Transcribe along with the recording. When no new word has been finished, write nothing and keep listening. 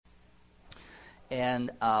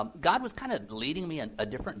And God was kind of leading me in a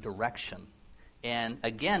different direction. And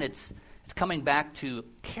again, it's coming back to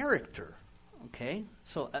character, okay?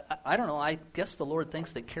 So I don't know, I guess the Lord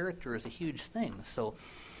thinks that character is a huge thing. So,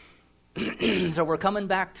 so we're coming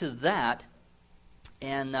back to that,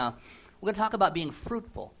 and we're going to talk about being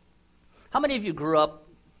fruitful. How many of you grew up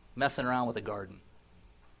messing around with a garden?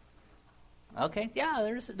 Okay, yeah,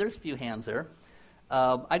 there's a few hands there.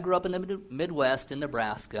 I grew up in the Midwest in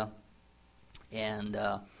Nebraska, and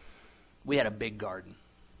we had a big garden.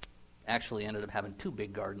 Actually ended up having 2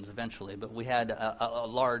 big gardens eventually, but we had a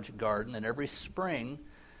large garden, and every spring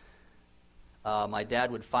my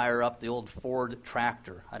dad would fire up the old Ford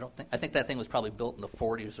tractor. I think that thing was probably built in the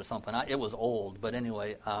 40s or something. It was old, but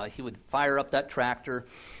anyway, he would fire up that tractor,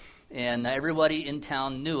 and everybody in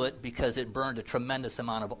town knew it because it burned a tremendous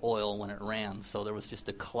amount of oil when it ran. So there was just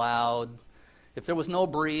a cloud. If there was no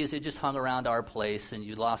breeze, it just hung around our place, and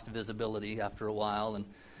you lost visibility after a while. And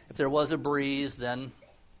if there was a breeze, then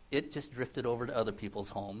it just drifted over to other people's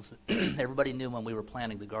homes. Everybody knew when we were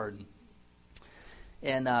planting the garden.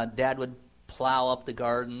 And Dad would plow up the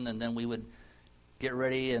garden, and then we would get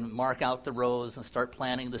ready and mark out the rows and start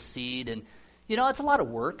planting the seed. And, you know, it's a lot of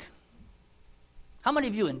work. How many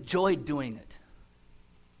of you enjoyed doing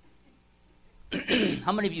it?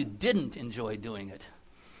 How many of you didn't enjoy doing it?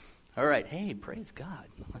 All right. Hey, praise God.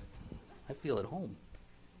 I feel at home.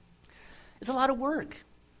 It's a lot of work.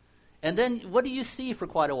 And then what do you see for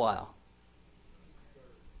quite a while?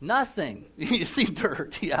 Nothing. You see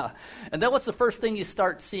dirt, yeah. And then what's the first thing you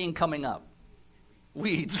start seeing coming up?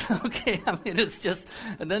 Weeds. Okay, I mean, it's just,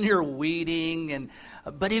 and then you're weeding,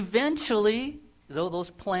 but eventually, those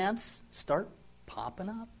plants start popping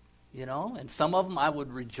up, you know, and some of them I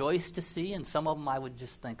would rejoice to see, and some of them I would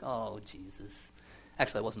just think, oh, Jesus.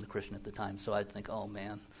 Actually, I wasn't a Christian at the time, so I'd think, oh,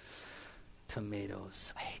 man,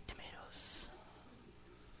 tomatoes. I hate tomatoes.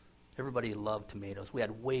 Everybody loved tomatoes. We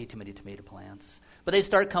had way too many tomato plants. But they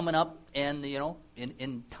start coming up, and, you know,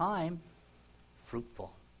 in time,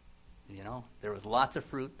 fruitful. You know, there was lots of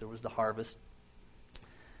fruit. There was the harvest.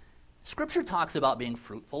 Scripture talks about being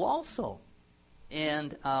fruitful also.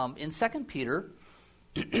 And in 2 Peter,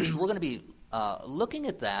 we're going to be looking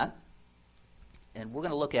at that. And we're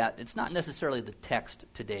going to look at, it's not necessarily the text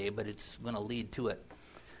today, but it's going to lead to it.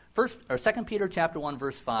 2 Peter chapter 1,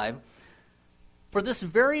 verse 5. For this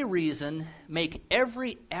very reason, make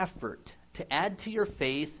every effort to add to your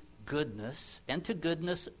faith goodness, and to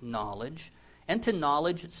goodness knowledge, and to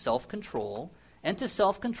knowledge self-control, and to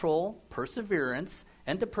self-control perseverance,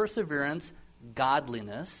 and to perseverance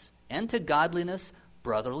godliness, and to godliness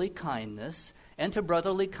brotherly kindness, and to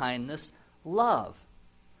brotherly kindness love.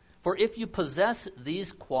 For if you possess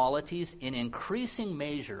these qualities in increasing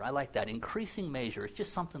measure, I like that, increasing measure, it's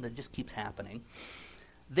just something that just keeps happening,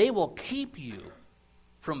 they will keep you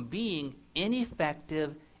from being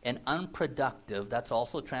ineffective and unproductive, that's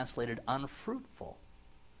also translated unfruitful,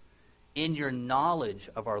 in your knowledge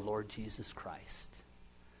of our Lord Jesus Christ.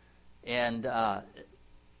 And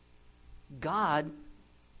God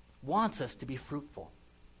wants us to be fruitful.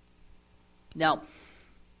 Now,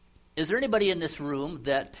 is there anybody in this room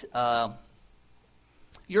that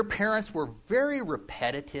your parents were very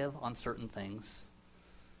repetitive on certain things?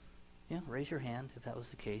 Yeah, raise your hand if that was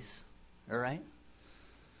the case. All right?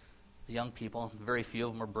 The young people, very few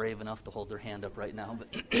of them are brave enough to hold their hand up right now.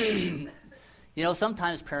 But, you know,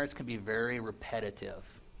 sometimes parents can be very repetitive.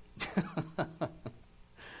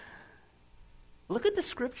 Look at the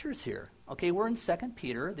scriptures here. Okay, we're in 2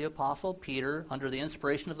 Peter. The Apostle Peter, under the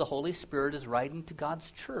inspiration of the Holy Spirit, is writing to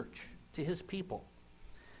God's church, to his people.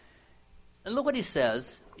 And look what he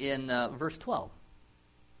says in verse 12.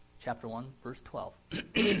 Chapter 1, verse 12.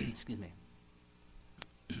 Excuse me.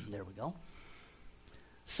 There we go.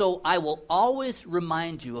 So I will always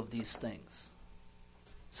remind you of these things.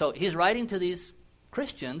 So he's writing to these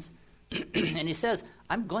Christians, and he says,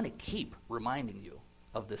 I'm going to keep reminding you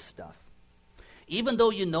of this stuff. Even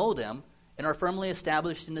though you know them and are firmly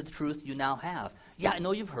established in the truth you now have. Yeah, I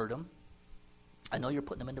know you've heard them. I know you're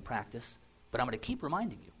putting them into practice, but I'm going to keep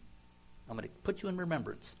reminding you. I'm going to put you in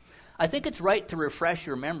remembrance. I think it's right to refresh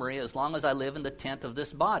your memory as long as I live in the tent of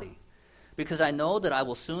this body, because I know that I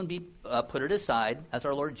will soon be put it aside, as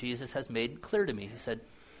our Lord Jesus has made clear to me. He said,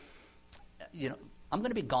 you know, I'm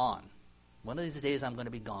going to be gone. One of these days I'm going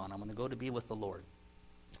to be gone. I'm going to go to be with the Lord.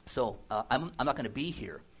 So I'm not going to be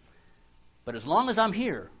here. But as long as I'm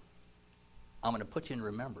here, I'm going to put you in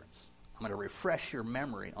remembrance. I'm going to refresh your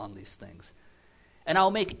memory on these things. And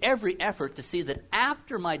I'll make every effort to see that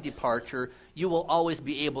after my departure, you will always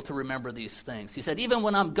be able to remember these things. He said, even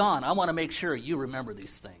when I'm gone, I want to make sure you remember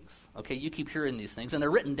these things. Okay, you keep hearing these things, and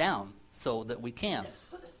they're written down so that we can.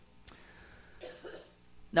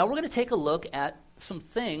 Now we're going to take a look at some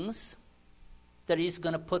things that he's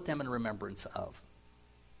going to put them in remembrance of.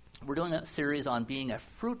 We're doing a series on being a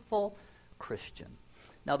fruitful Christian.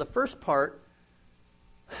 Now the first part,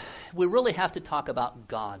 we really have to talk about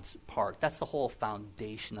God's part. That's the whole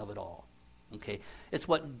foundation of it all. Okay? It's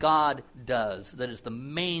what God does that is the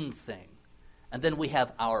main thing. And then we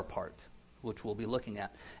have our part, which we'll be looking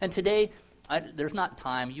at. And today, there's not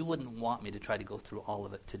time. You wouldn't want me to try to go through all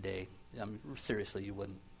of it today. Seriously, you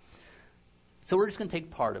wouldn't. So we're just going to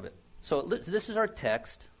take part of it. So this is our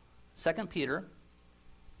text, 2 Peter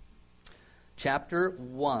chapter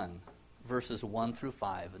 1, verses 1 through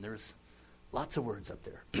 5. And there's lots of words up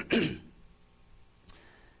there.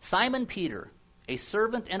 Simon Peter, a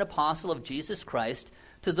servant and apostle of Jesus Christ,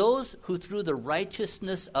 to those who through the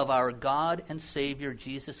righteousness of our God and Savior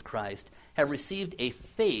Jesus Christ have received a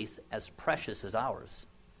faith as precious as ours.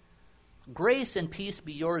 Grace and peace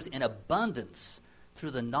be yours in abundance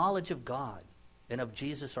through the knowledge of God and of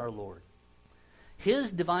Jesus our Lord.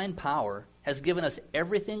 His divine power has given us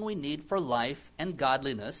everything we need for life and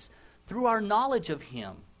godliness through our knowledge of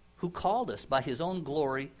Him who called us by His own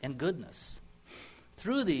glory and goodness.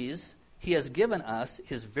 Through these, He has given us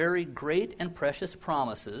His very great and precious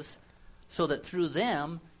promises, so that through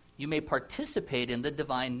them you may participate in the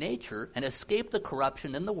divine nature and escape the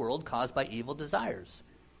corruption in the world caused by evil desires.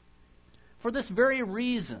 For this very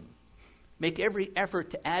reason, make every effort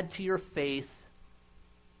to add to your faith.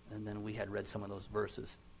 And then we had read some of those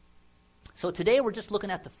verses. So today we're just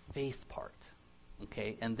looking at the faith part.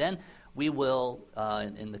 Okay, and then we will,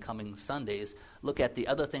 in the coming Sundays, look at the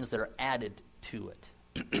other things that are added to it.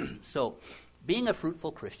 So, being a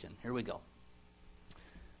fruitful Christian, here we go.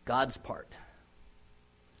 God's part.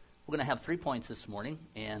 We're going to have 3 points this morning,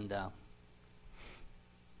 and I'm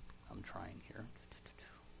trying here.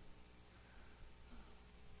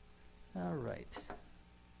 All right.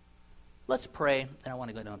 Let's pray, and I want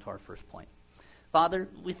to go down to our first point. Father,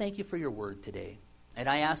 we thank you for your word today. And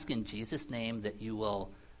I ask in Jesus' name that you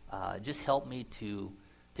will just help me to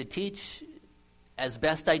teach as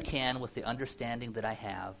best I can with the understanding that I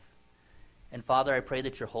have. And Father, I pray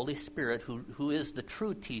that your Holy Spirit, who is the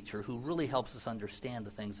true teacher, who really helps us understand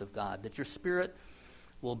the things of God, that your Spirit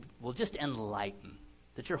will just enlighten,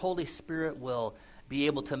 that your Holy Spirit will be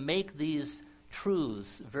able to make these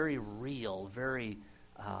truths very real, very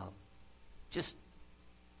just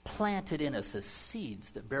planted in us as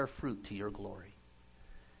seeds that bear fruit to your glory.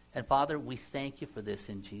 And Father, we thank you for this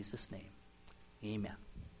in Jesus' name. Amen.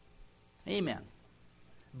 Amen.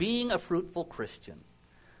 Being a fruitful Christian.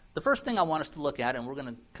 The first thing I want us to look at, and we're going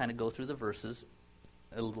to kind of go through the verses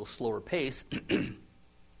at a little slower pace.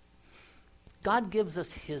 God gives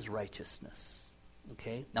us his righteousness.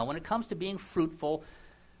 Okay? Now, when it comes to being fruitful,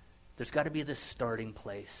 there's got to be this starting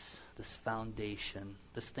place, this foundation,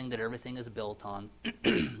 this thing that everything is built on.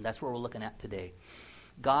 That's what we're looking at today.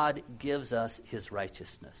 God gives us his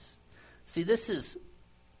righteousness. See, this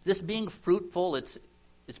being fruitful, it's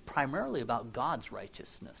primarily about God's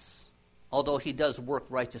righteousness. Although he does work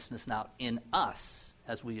righteousness now in us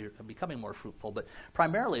as we are becoming more fruitful. But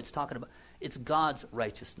primarily it's God's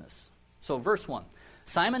righteousness. So verse 1,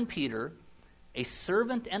 Simon Peter, a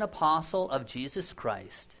servant and apostle of Jesus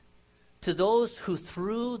Christ, to those who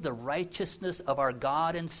through the righteousness of our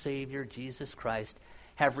God and Savior Jesus Christ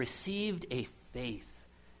have received a faith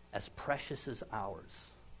as precious as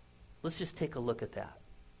ours. Let's just take a look at that.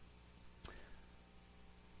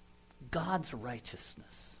 God's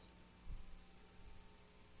righteousness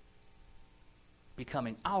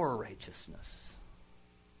becoming our righteousness.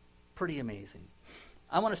 Pretty amazing.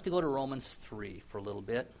 I want us to go to Romans 3 for a little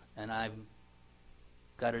bit, and I've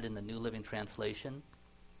got it in the New Living Translation.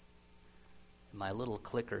 My little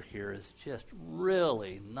clicker here is just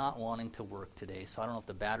really not wanting to work today, so I don't know if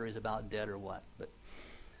the battery's about dead or what, but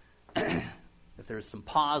if there's some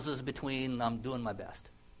pauses between, I'm doing my best.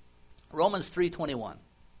 Romans 3:21.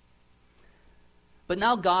 But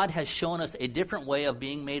now God has shown us a different way of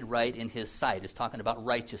being made right in his sight. It's talking about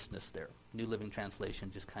righteousness there. New Living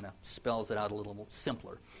Translation just kind of spells it out a little more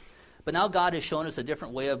simpler. But now God has shown us a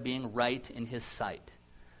different way of being right in his sight.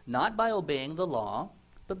 Not by obeying the law,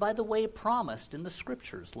 but by the way promised in the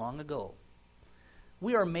Scriptures long ago.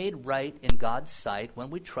 We are made right in God's sight when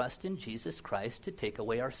we trust in Jesus Christ to take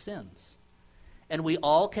away our sins. And we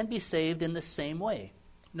all can be saved in the same way,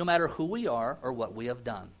 no matter who we are or what we have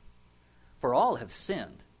done. For all have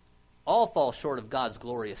sinned. All fall short of God's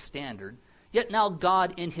glorious standard, Yet now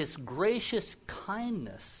God, in his gracious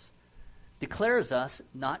kindness, declares us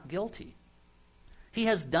not guilty. He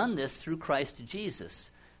has done this through Christ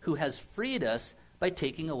Jesus, who has freed us by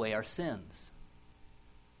taking away our sins.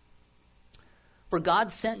 For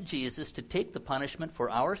God sent Jesus to take the punishment for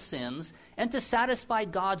our sins and to satisfy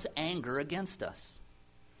God's anger against us.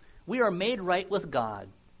 We are made right with God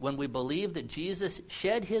when we believe that Jesus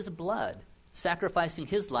shed his blood, sacrificing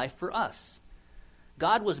his life for us.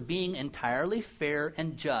 God was being entirely fair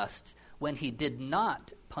and just when he did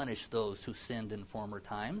not punish those who sinned in former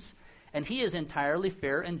times, and he is entirely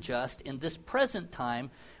fair and just in this present time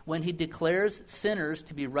when he declares sinners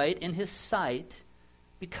to be right in his sight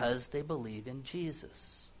because they believe in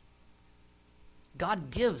Jesus.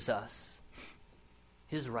 God gives us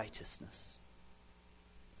his righteousness.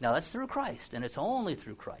 Now that's through Christ, and it's only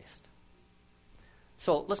through Christ.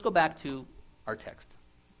 So let's go back to our text.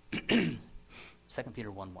 2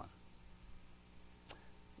 Peter 1:1.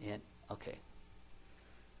 Okay.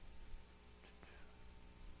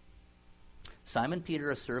 Simon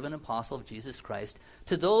Peter, a servant and apostle of Jesus Christ,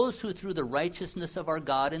 to those who through the righteousness of our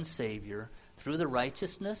God and Savior,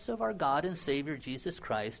 Jesus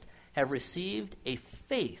Christ, have received a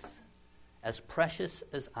faith as precious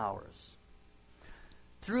as ours.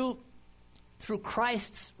 Through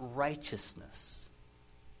Christ's righteousness,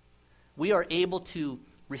 we are able to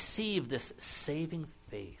receive this saving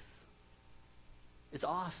faith. It's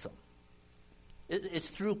awesome. It's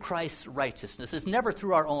through Christ's righteousness. It's never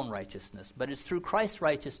through our own righteousness, but it's through Christ's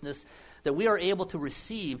righteousness that we are able to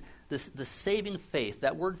receive this saving faith.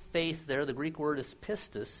 That word faith there, the Greek word is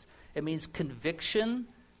pistis. It means conviction,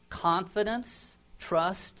 confidence,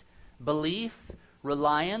 trust, belief,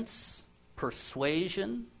 reliance,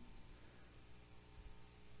 persuasion.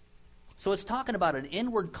 So it's talking about an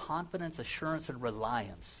inward confidence, assurance, and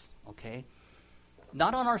reliance, okay?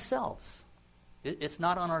 Not on ourselves. It's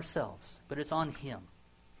not on ourselves, but it's on him.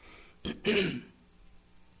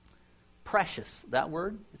 Precious, that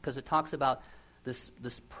word, because it talks about this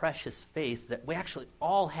precious faith that we actually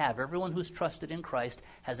all have. Everyone who's trusted in Christ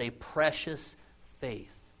has a precious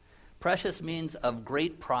faith. Precious means of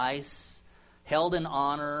great price, held in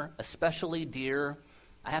honor, especially dear.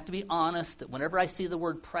 I have to be honest that whenever I see the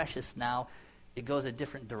word precious now, it goes a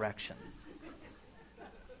different direction.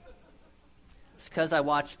 It's because I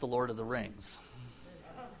watched The Lord of the Rings.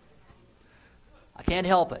 I can't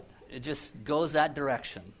help it. It just goes that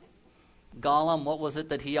direction. Gollum, what was it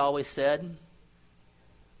that he always said?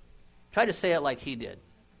 Try to say it like he did.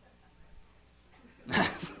 Okay.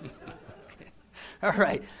 All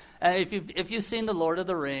right. If you've seen The Lord of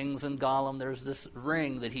the Rings and Gollum, there's this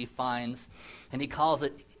ring that he finds, and he calls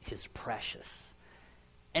it his precious.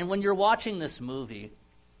 And when you're watching this movie,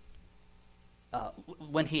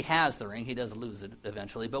 when he has the ring, he does lose it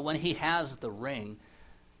eventually, but when he has the ring,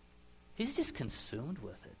 he's just consumed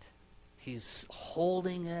with it. He's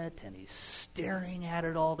holding it, and he's staring at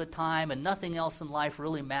it all the time, and nothing else in life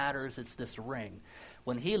really matters. It's this ring.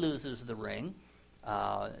 When he loses the ring,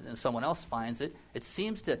 and someone else finds it, it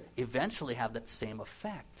seems to eventually have that same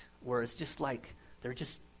effect, where it's just like,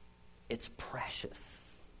 it's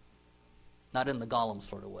precious. Not in the Gollum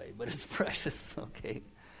sort of way, but it's precious, okay?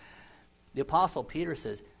 The Apostle Peter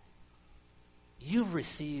says, you've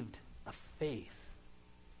received a faith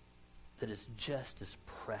that is just as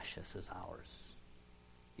precious as ours.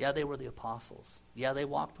 Yeah, they were the apostles. Yeah, they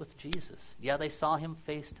walked with Jesus. Yeah, they saw him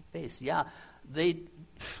face to face. Yeah,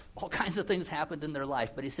 all kinds of things happened in their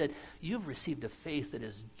life. But he said, you've received a faith that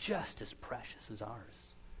is just as precious as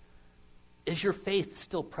ours. Is your faith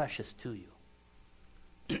still precious to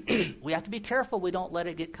you? We have to be careful we don't let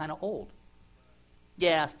it get kind of old.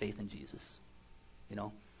 Yeah, faith in Jesus. You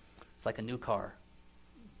know, it's like a new car.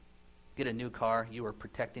 Get a new car, you are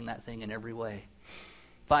protecting that thing in every way.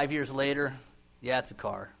 5 years later, yeah, it's a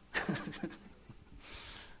car.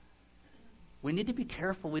 We need to be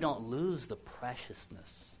careful we don't lose the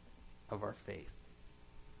preciousness of our faith.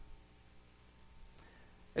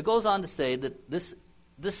 It goes on to say that this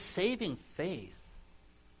saving faith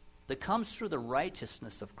that comes through the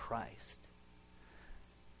righteousness of Christ,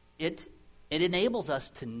 it enables us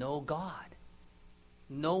to know God.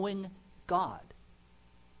 Knowing God.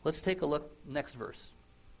 Let's take a look, next verse.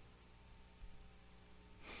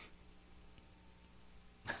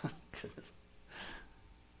 Goodness.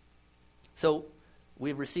 So,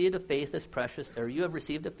 we've received a faith as precious, or you have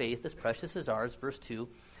received a faith as precious as ours, verse 2.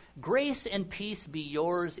 Grace and peace be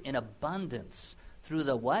yours in abundance through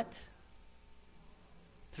the what?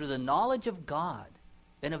 Through the knowledge of God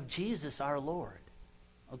and of Jesus our Lord.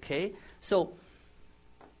 Okay? So,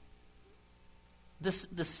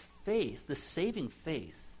 this faith, this saving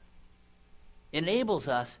faith, enables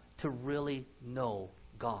us to really know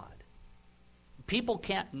God. People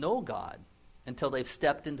can't know God until they've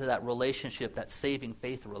stepped into that relationship, that saving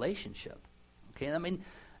faith relationship. Okay, I mean,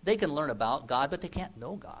 they can learn about God, but they can't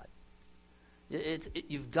know God.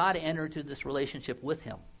 You've got to enter into this relationship with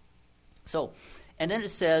him. So, and then it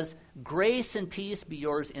says, grace and peace be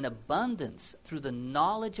yours in abundance through the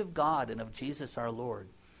knowledge of God and of Jesus our Lord.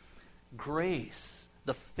 Grace,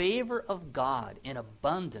 the favor of God in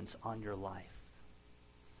abundance on your life.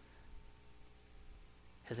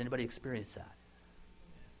 Has anybody experienced that?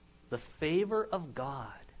 The favor of God.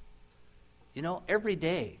 You know, every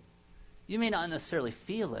day, you may not necessarily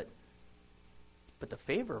feel it, but the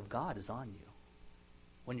favor of God is on you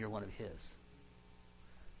when you're one of his.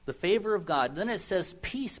 The favor of God. Then it says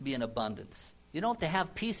peace be in abundance. You don't have to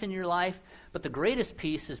have peace in your life, but the greatest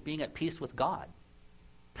peace is being at peace with God.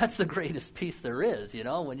 That's the greatest peace there is, you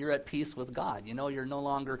know, when you're at peace with God. You know, you're no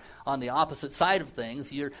longer on the opposite side of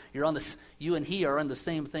things. You're on this, you and he are on the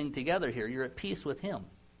same thing together here. You're at peace with him.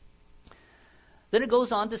 Then it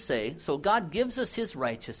goes on to say, so God gives us his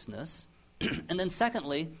righteousness. And then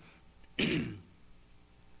secondly,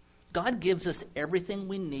 God gives us everything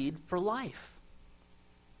we need for life.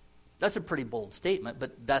 That's a pretty bold statement,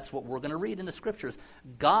 but that's what we're going to read in the scriptures.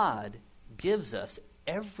 God gives us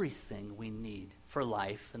everything we need for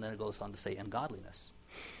life, and then it goes on to say, and godliness.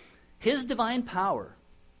 His divine power.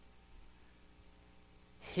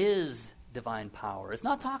 His divine power. It's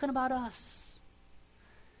not talking about us.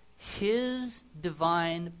 His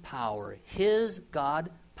divine power. His God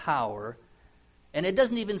power. And it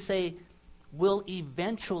doesn't even say, will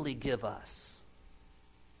eventually give us.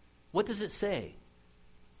 What does it say?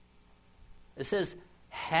 It says,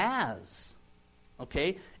 has.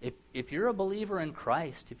 Okay? If you're a believer in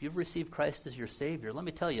Christ, if you've received Christ as your Savior, let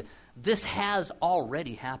me tell you, this has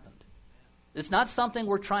already happened. It's not something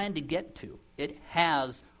we're trying to get to. It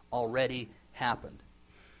has already happened.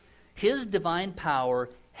 His divine power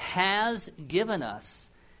has given us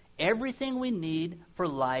everything we need for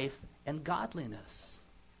life and godliness.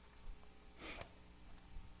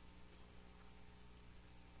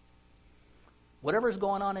 Whatever's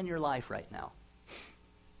going on in your life right now,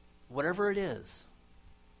 whatever it is,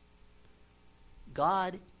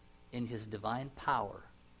 God, in his divine power,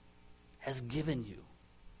 has given you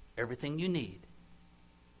everything you need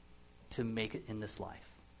to make it in this life.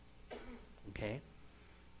 Okay?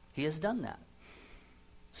 He has done that.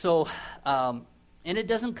 So, and it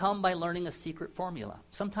doesn't come by learning a secret formula.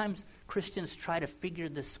 Sometimes Christians try to figure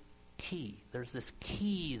this key. There's this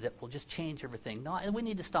key that will just change everything. No, and we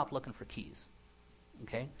need to stop looking for keys.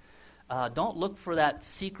 Okay? Don't look for that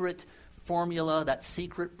secret formula, that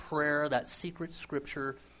secret prayer, that secret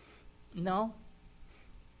scripture. No.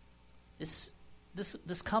 This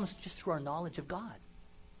comes just through our knowledge of God,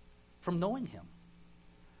 from knowing him.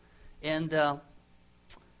 And,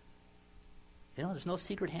 there's no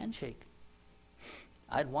secret handshake.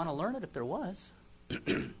 I'd want to learn it if there was,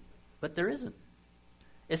 but there isn't.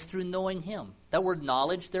 It's through knowing him. That word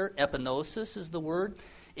knowledge there, epignosis is the word.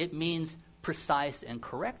 It means precise and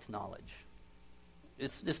correct knowledge.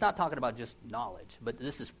 It's not talking about just knowledge, but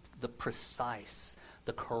this is the precise,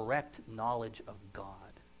 the correct knowledge of God.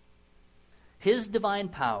 His divine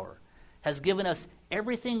power has given us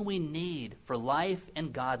everything we need for life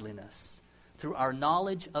and godliness through our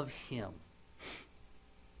knowledge of him.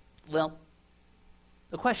 Well,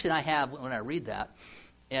 the question I have when I read that,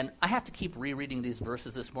 and I have to keep rereading these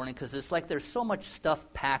verses this morning because it's like there's so much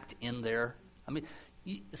stuff packed in there. I mean,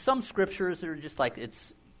 some scriptures are just like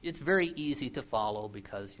it's very easy to follow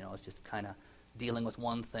because, it's just kind of dealing with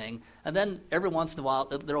one thing. And then every once in a while,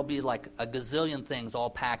 there'll be like a gazillion things all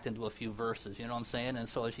packed into a few verses, you know what I'm saying? And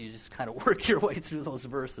so as you just kind of work your way through those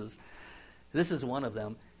verses, this is one of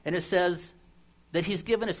them. And it says that he's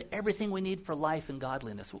given us everything we need for life and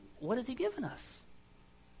godliness. What has he given us?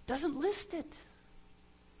 Doesn't list it.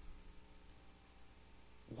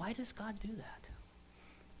 Why does God do that?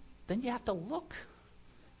 Then you have to look.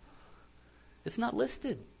 It's not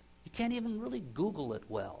listed. You can't even really Google it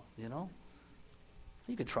well,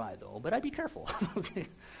 You could try, though, but I'd be careful. Okay.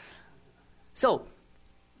 So,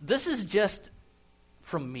 this is just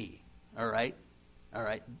from me, all right? All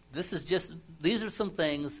right? These are some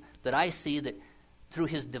things that I see that through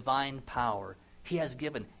his divine power, he has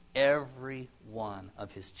given every one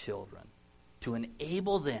of his children to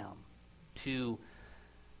enable them to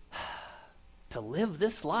live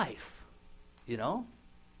this life, in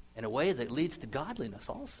a way that leads to godliness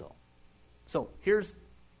also. So here's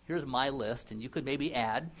my list, and you could maybe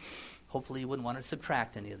add. Hopefully you wouldn't want to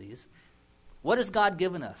subtract any of these. What has God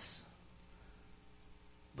given us?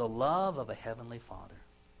 The love of a heavenly Father.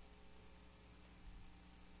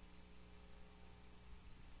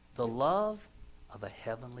 The love of a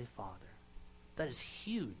heavenly Father. That is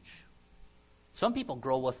huge. Some people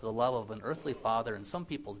grow with the love of an earthly father, and some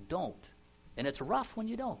people don't. And it's rough when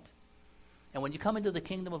you don't. And when you come into the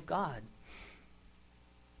kingdom of God,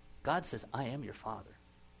 God says, I am your Father,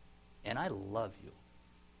 and I love you.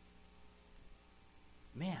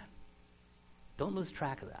 Man, don't lose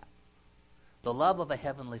track of that. The love of a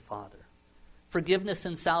heavenly Father. Forgiveness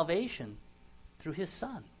and salvation through his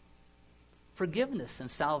Son. Forgiveness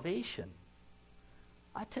and salvation.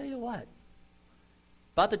 I tell you what,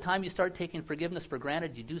 about the time you start taking forgiveness for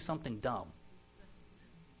granted, you do something dumb.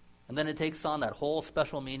 And then it takes on that whole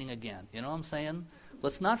special meaning again. You know what I'm saying?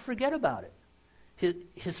 Let's not forget about it.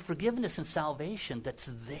 His forgiveness and salvation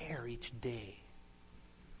that's there each day.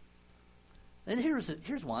 And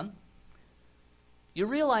here's one. You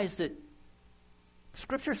realize that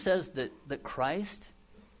Scripture says that Christ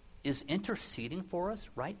is interceding for us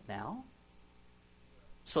right now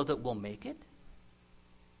so that we'll make it.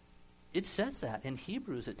 It says that. In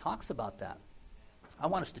Hebrews, it talks about that. I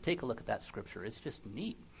want us to take a look at that Scripture. It's just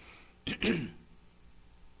neat. 5,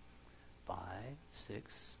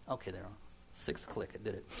 6. Okay, there. 6 click. It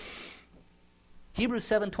did it. Hebrews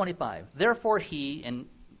 7:25. Therefore he, and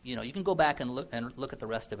you can go back and look at the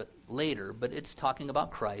rest of it later, but it's talking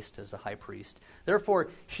about Christ as a high priest. Therefore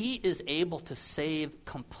he is able to save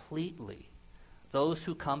completely those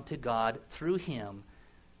who come to God through him,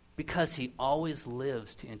 because he always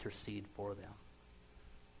lives to intercede for them.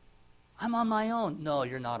 I'm on my own. No,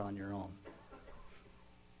 you're not on your own.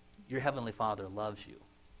 Your heavenly Father loves you.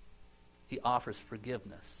 He offers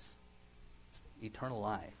forgiveness, eternal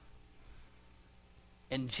life.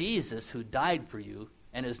 And Jesus, who died for you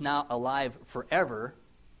and is now alive forever,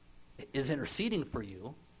 is interceding for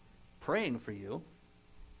you, praying for you.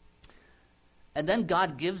 And then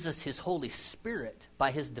God gives us his Holy Spirit.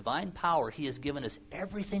 By his divine power, he has given us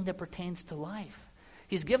everything that pertains to life.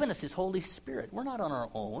 He's given us his Holy Spirit. We're not on our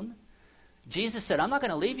own. Jesus said, I'm not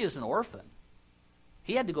going to leave you as an orphan.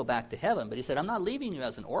 He had to go back to heaven, but he said, I'm not leaving you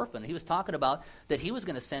as an orphan. He was talking about that he was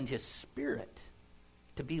going to send his Spirit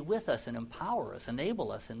to be with us and empower us,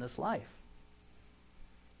 enable us in this life.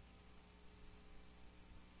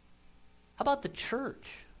 How about the church?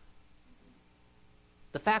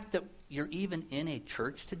 The fact that you're even in a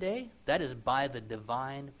church today, that is by the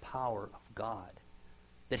divine power of God.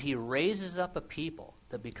 That he raises up a people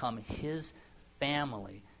that become his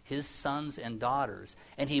family, his sons and daughters,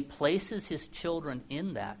 and he places his children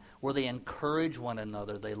in that, where they encourage one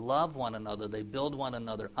another, they love one another, they build one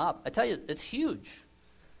another up. I tell you, it's huge.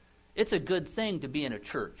 It's a good thing to be in a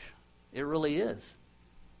church. It really is.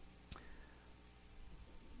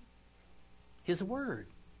 His word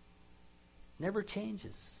never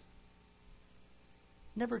changes.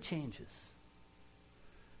 Never changes.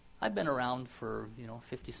 I've been around for,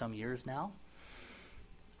 50-some years now.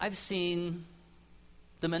 I've seen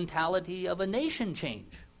the mentality of a nation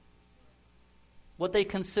change. What they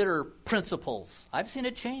consider principles. I've seen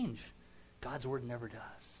it change. God's word never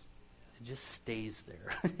does. It just stays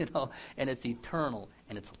there, and it's eternal,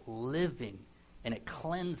 and it's living, and it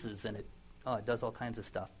cleanses, and it does all kinds of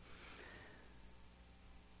stuff.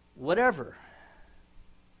 Whatever,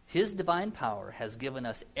 his divine power has given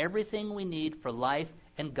us everything we need for life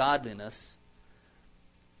and godliness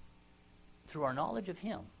through our knowledge of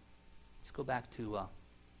him. Let's go back to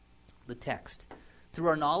the text. Through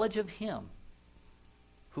our knowledge of him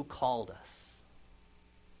who called us.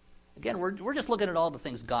 Again, we're just looking at all the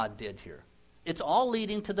things God did here. It's all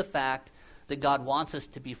leading to the fact that God wants us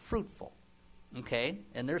to be fruitful. Okay?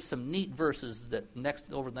 And there's some neat verses that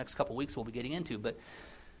over the next couple weeks we'll be getting into, but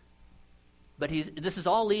this is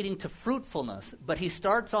all leading to fruitfulness. But he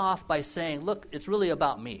starts off by saying, look, it's really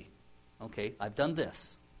about me. Okay, I've done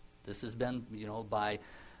this. This has been, by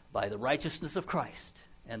the righteousness of Christ.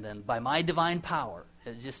 And then by my divine power.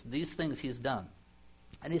 Just these things he's done.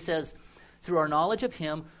 And he says, through our knowledge of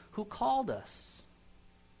him who called us.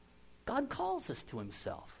 God calls us to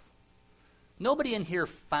himself. Nobody in here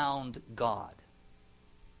found God.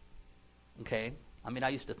 Okay? I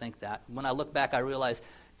used to think that. When I look back, I realize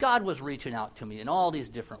God was reaching out to me in all these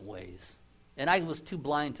different ways. And I was too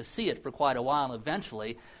blind to see it for quite a while. And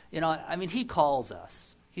eventually, he calls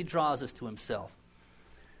us. He draws us to himself.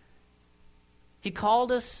 He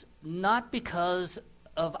called us not because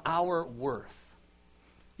of our worth.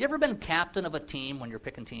 You ever been captain of a team when you're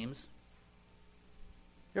picking teams?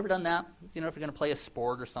 You ever done that? If you're going to play a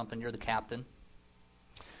sport or something, you're the captain.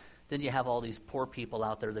 Then you have all these poor people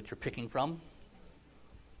out there that you're picking from.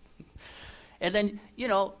 And then,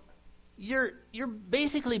 you're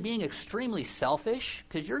basically being extremely selfish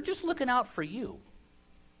because you're just looking out for you.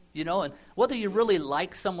 You know, and whether you really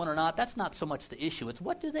like someone or not, that's not so much the issue. It's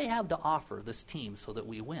what do they have to offer this team so that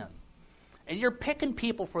we win? And you're picking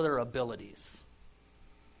people for their abilities.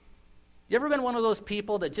 You ever been one of those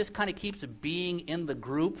people that just kind of keeps being in the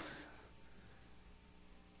group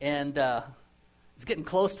and it's getting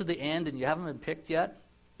close to the end and you haven't been picked yet?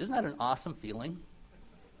 Isn't that an awesome feeling?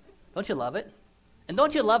 Don't you love it? And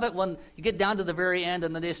don't you love it when you get down to the very end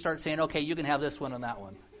and then they start saying, okay, you can have this one and that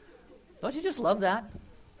one? Don't you just love that?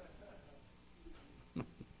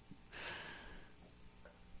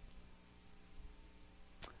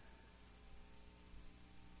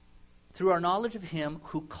 Through our knowledge of him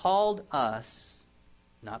who called us,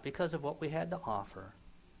 not because of what we had to offer,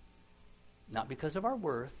 not because of our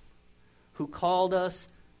worth, who called us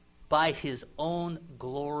by his own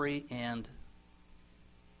glory and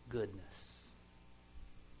goodness.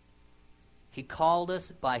 He called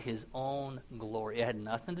us by his own glory. It had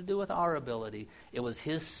nothing to do with our ability. It was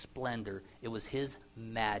his splendor. It was his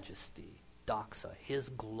majesty, doxa, his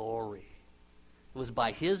glory. It was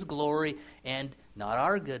by his glory and not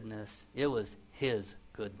our goodness. It was his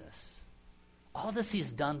goodness. All this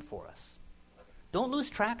he's done for us. Don't lose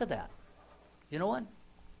track of that. You know what?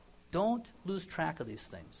 Don't lose track of these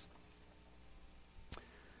things.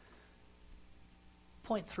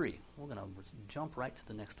 Point 3. We're going to jump right to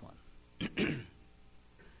the next one. There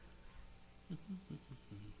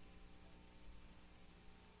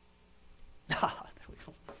we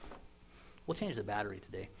go. We'll change the battery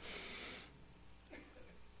today.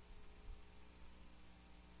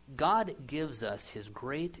 God gives us his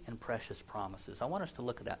great and precious promises. I want us to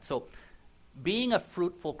look at that. So, being a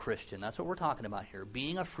fruitful Christian, that's what we're talking about here.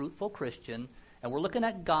 Being a fruitful Christian, and we're looking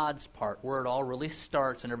at God's part, where it all really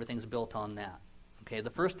starts and everything's built on that. Okay, the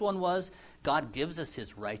first one was God gives us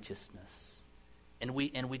his righteousness. And we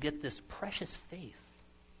get this precious faith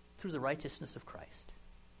through the righteousness of Christ.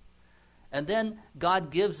 And then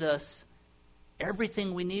God gives us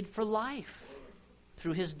everything we need for life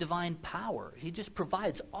through his divine power. He just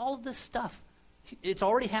provides all of this stuff. It's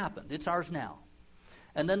already happened. It's ours now.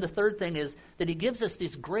 And then the third thing is that he gives us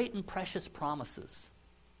these great and precious promises.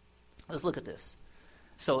 Let's look at this.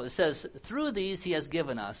 So it says, through these he has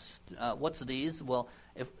given us. What's these? Well,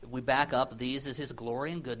 if we back up, these is his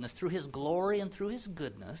glory and goodness. Through his glory and through his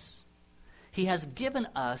goodness, he has given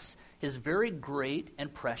us his very great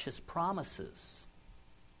and precious promises.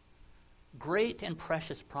 Great and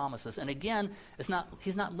precious promises. And again,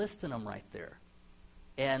 he's not listing them right there.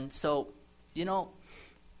 And so, you know,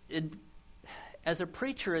 as a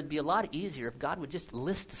preacher, it'd be a lot easier if God would just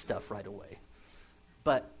list stuff right away.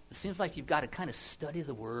 But it seems like you've got to kind of study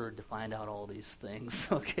the Word to find out all these things,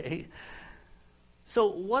 okay?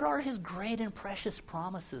 So what are his great and precious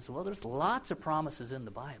promises? Well, there's lots of promises in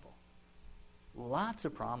the Bible. Lots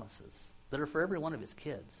of promises that are for every one of his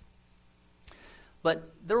kids.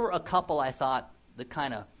 But there were a couple I thought that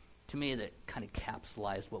kind of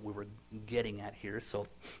capsulized what we were getting at here. So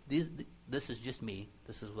this is just me.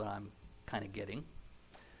 This is what I'm kind of getting.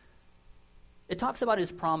 It talks about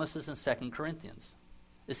his promises in 2 Corinthians.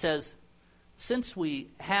 It says, since we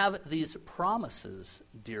have these promises,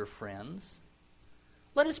 dear friends,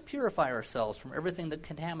 let us purify ourselves from everything that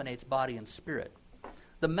contaminates body and spirit.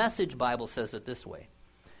 The Message Bible says it this way.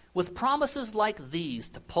 With promises like these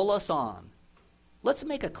to pull us on, let's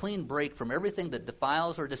make a clean break from everything that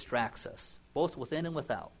defiles or distracts us, both within and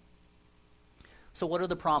without. So what are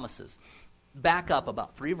the promises? Back up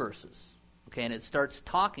about 3 verses. Okay, and it starts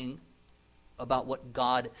talking about what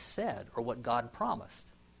God said or what God promised.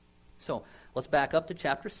 So let's back up to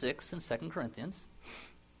chapter 6 in 2 Corinthians,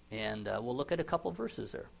 and we'll look at a couple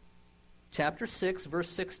verses there. Chapter 6, verse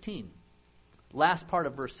 16. Last part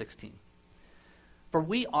of verse 16. For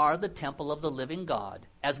we are the temple of the living God.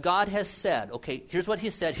 As God has said, okay, here's what he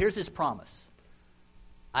said. Here's his promise.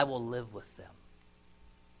 I will live with them.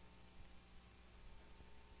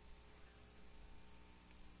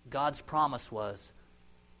 God's promise was,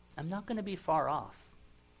 I'm not going to be far off.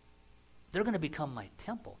 They're going to become my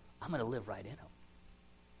temple. I'm going to live right in them.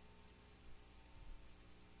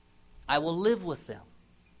 I will live with them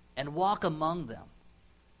and walk among them,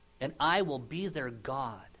 and I will be their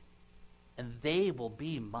God, and they will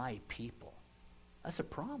be my people. That's a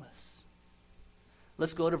promise.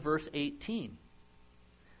 Let's go to verse 18.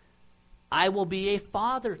 I will be a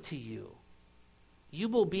father to you. You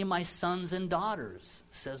will be my sons and daughters,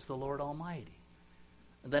 says the Lord Almighty.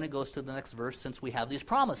 And then it goes to the next verse, since we have these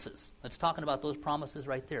promises. It's talking about those promises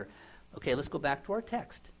right there. Okay, let's go back to our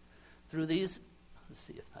text. Through these, let's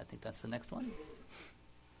see, I think that's the next one.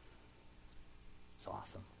 It's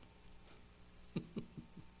awesome.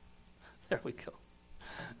 There we go.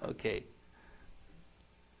 Okay.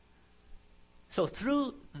 So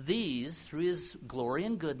through his glory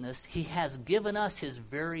and goodness, he has given us his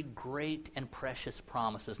very great and precious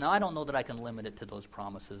promises. Now, I don't know that I can limit it to those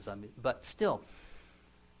promises, but still,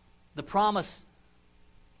 the promise,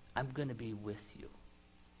 I'm going to be with you.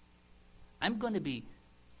 I'm going to be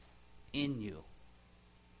in you.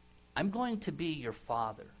 I'm going to be your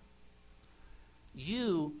father.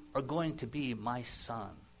 You are going to be my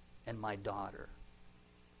son and my daughter.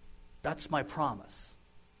 That's my promise.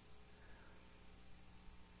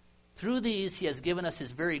 Through these, he has given us his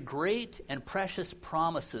very great and precious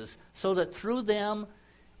promises, so that through them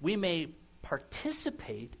we may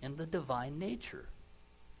participate in the divine nature.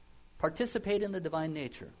 Participate in the divine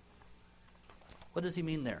nature. What does he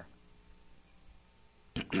mean there?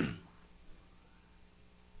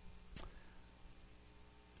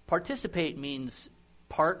 Participate means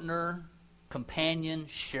partner, companion,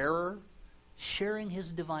 sharer, sharing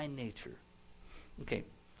his divine nature. Okay.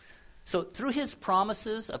 So through his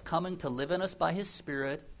promises of coming to live in us by his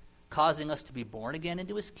Spirit, causing us to be born again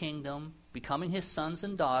into his kingdom, becoming his sons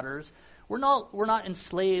and daughters, we're not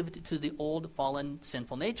enslaved to the old fallen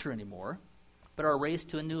sinful nature anymore, but are raised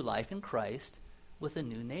to a new life in Christ with a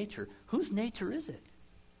new nature. Whose nature is it?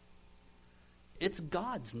 It's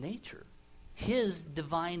God's nature, his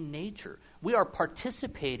divine nature. We are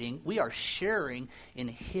participating, we are sharing in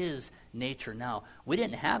his nature now. We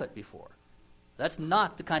didn't have it before. That's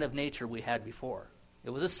not the kind of nature we had before. It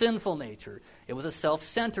was a sinful nature. It was a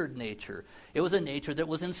self-centered nature. It was a nature that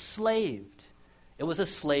was enslaved. It was a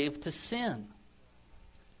slave to sin.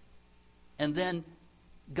 And then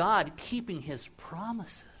God keeping his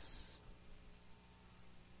promises.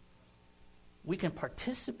 We can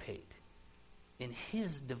participate in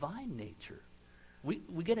his divine nature.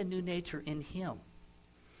 We get a new nature in him.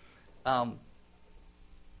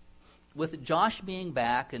 With Josh being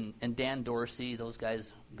back and Dan Dorsey, those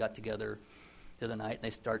guys got together the other night and they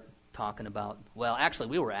start talking about, well, actually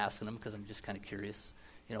we were asking them because I'm just kind of curious,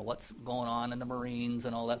 what's going on in the Marines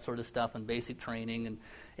and all that sort of stuff and basic training.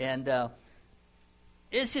 And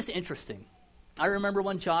it's just interesting. I remember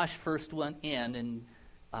when Josh first went in and,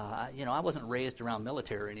 I wasn't raised around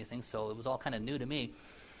military or anything, so it was all kind of new to me.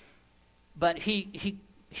 But he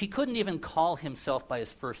couldn't even call himself by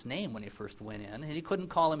his first name when he first went in, and he couldn't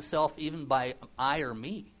call himself even by I or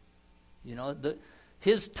me.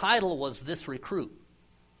 His title was this recruit.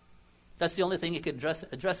 That's the only thing he could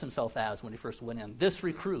address himself as when he first went in. This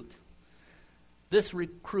recruit. This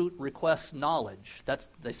recruit requests knowledge.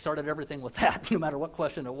 They started everything with that, no matter what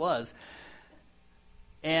question it was.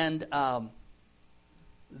 And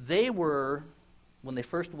they were, when they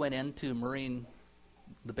first went into Marine,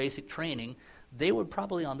 the basic training, they were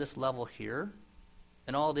probably on this level here,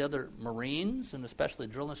 and all the other Marines, and especially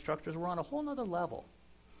drill instructors, were on a whole other level,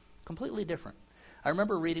 completely different. I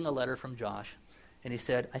remember reading a letter from Josh, and he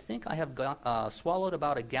said, I think I have swallowed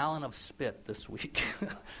about a gallon of spit this week.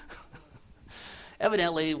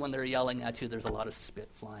 Evidently, when they're yelling at you, there's a lot of spit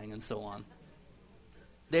flying and so on.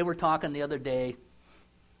 They were talking the other day,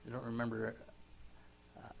 I don't remember,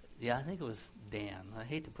 I think it was Dan. I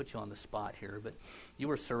hate to put you on the spot here, but you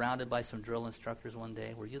were surrounded by some drill instructors one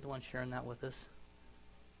day. Were you the one sharing that with us?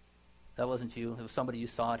 That wasn't you. It was somebody you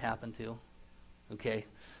saw it happen to. Okay.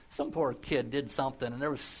 Some poor kid did something, and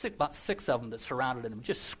there was about six of them that surrounded him,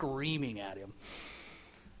 just screaming at him.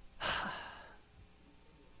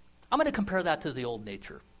 I'm going to compare that to the old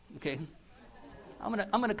nature. Okay. I'm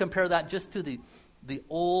going to compare that just to the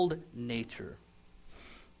old nature.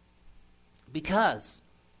 Because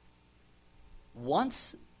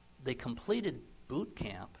once they completed boot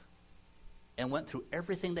camp and went through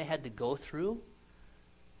everything they had to go through,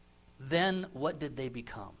 then what did they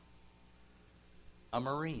become? A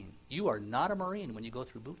Marine. You are not a Marine when you go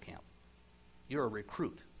through boot camp. You're a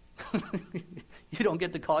recruit. You don't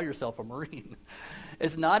get to call yourself a Marine.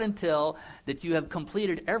 It's not until that you have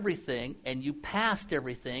completed everything and you passed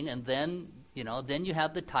everything, and then you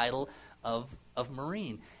have the title of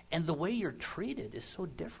Marine. And the way you're treated is so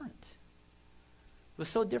different. It was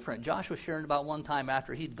so different. Josh was sharing about one time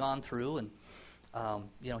after he'd gone through and,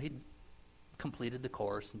 he'd completed the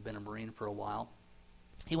course and been a Marine for a while.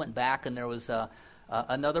 He went back and there was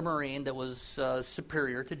another Marine that was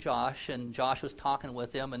superior to Josh, and Josh was talking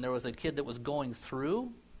with him, and there was a kid that was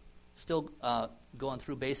still going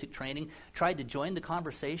through basic training, tried to join the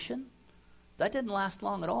conversation. That didn't last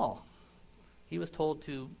long at all. He was told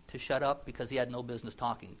to shut up because he had no business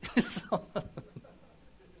talking. So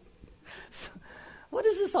what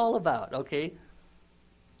is this all about, okay?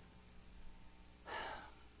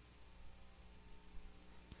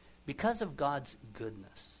 Because of God's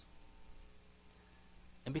goodness,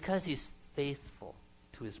 and because he's faithful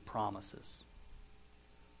to his promises,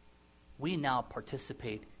 we now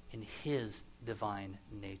participate in his divine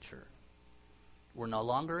nature. We're no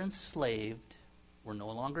longer enslaved. We're no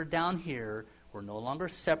longer down here. We're no longer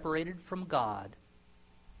separated from God.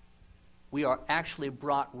 We are actually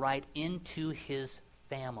brought right into his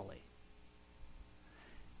family.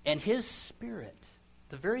 And his Spirit,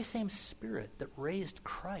 the very same Spirit that raised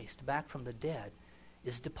Christ back from the dead,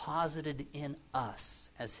 is deposited in us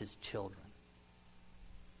as his children.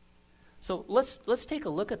 So let's take a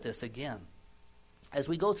look at this again as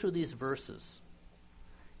we go through these verses.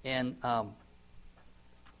 And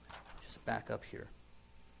just back up here.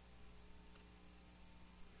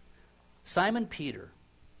 Simon Peter,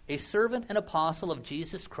 a servant and apostle of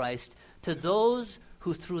Jesus Christ, to those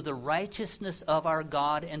who through the righteousness of our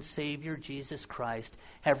God and Savior Jesus Christ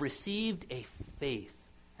have received a faith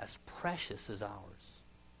as precious as ours.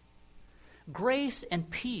 Grace and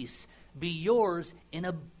peace be yours in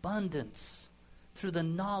abundance through the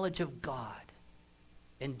knowledge of God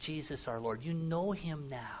and Jesus our Lord. You know him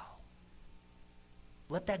now.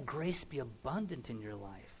 Let that grace be abundant in your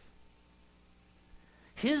life.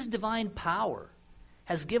 His divine power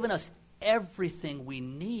has given us everything we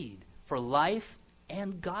need for life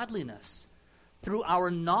and godliness through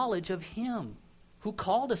our knowledge of him who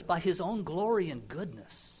called us by his own glory and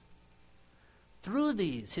goodness. Through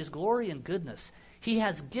these, his glory and goodness, he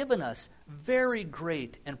has given us very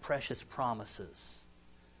great and precious promises,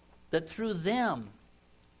 that through them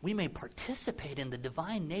we may participate in the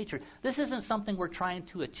divine nature. This isn't something we're trying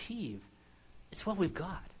to achieve. It's what we've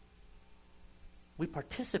got. We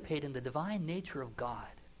participate in the divine nature of God,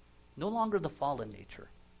 no longer the fallen nature,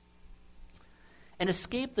 and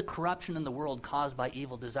escape the corruption in the world caused by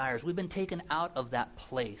evil desires. We've been taken out of that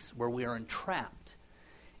place where we are entrapped,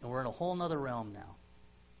 and we're in a whole other realm now.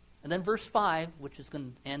 And then verse 5, which is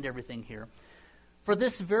going to end everything here. For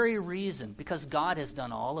this very reason, because God has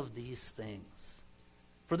done all of these things,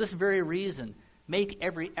 for this very reason, make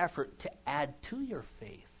every effort to add to your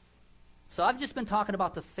faith. So I've just been talking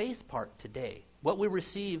about the faith part today, what we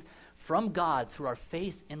receive from God through our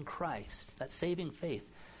faith in Christ, that saving faith.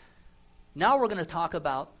 Now we're going to talk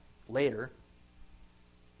about, later,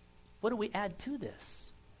 what do we add to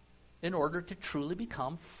this in order to truly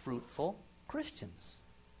become fruitful Christians?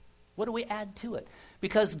 What do we add to it?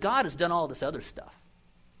 Because God has done all this other stuff.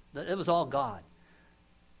 It was all God.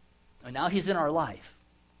 And now he's in our life.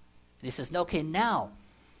 And he says, okay, now,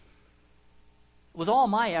 it was all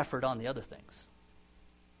my effort on the other things.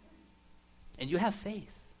 And you have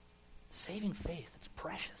faith. Saving faith. It's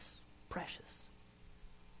precious. Precious.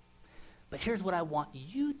 But here's what I want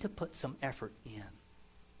you to put some effort in,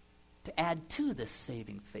 to add to this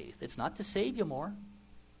saving faith. It's not to save you more,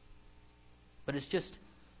 but it's just,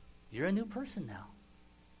 you're a new person now.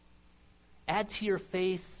 Add to your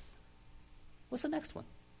faith, what's the next one?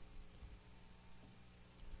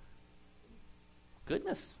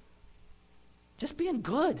 Goodness. Just being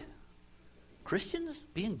good. Christians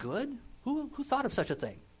being good? Who thought of such a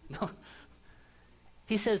thing? No.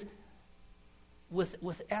 He says,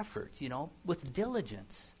 with effort, with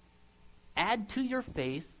diligence, add to your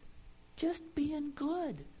faith just being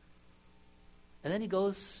good. And then he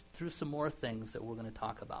goes through some more things that we're going to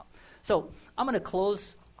talk about. So I'm going to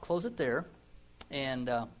close it there, and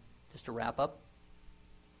just to wrap up.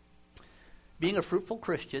 Being a fruitful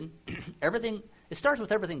Christian, it starts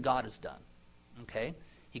with everything God has done. Okay?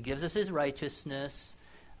 He gives us his righteousness.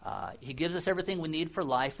 He gives us everything we need for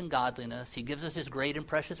life and godliness. He gives us his great and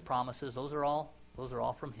precious promises. Those are all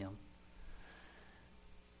from him.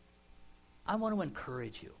 I want to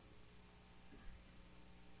encourage you.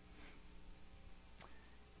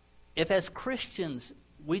 If as Christians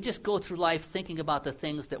we just go through life thinking about the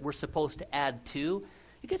things that we're supposed to add to,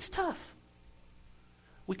 it gets tough.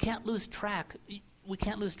 We can't lose track. We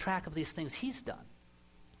can't lose track of these things he's done.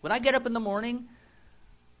 When I get up in the morning,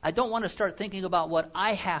 I don't want to start thinking about what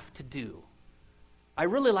I have to do. I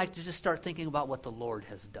really like to just start thinking about what the Lord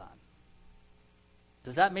has done.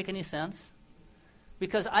 Does that make any sense?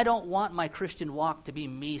 Because I don't want my Christian walk to be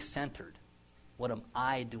me-centered. What am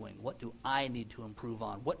I doing? What do I need to improve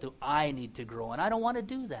on? What do I need to grow in? I don't want to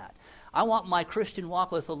do that. I want my Christian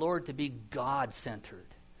walk with the Lord to be God-centered.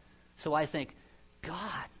 So I think,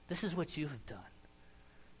 God, this is what you have done.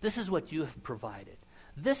 This is what you have provided.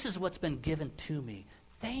 This is what's been given to me.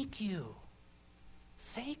 Thank you.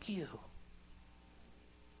 Thank you.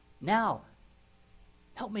 Now,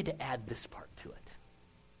 help me to add this part to it.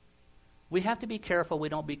 We have to be careful we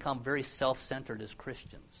don't become very self-centered as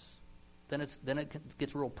Christians. Then it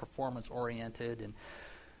gets real performance-oriented, and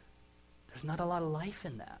there's not a lot of life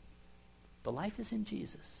in that. The life is in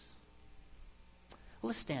Jesus. Well,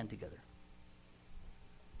 let's stand together.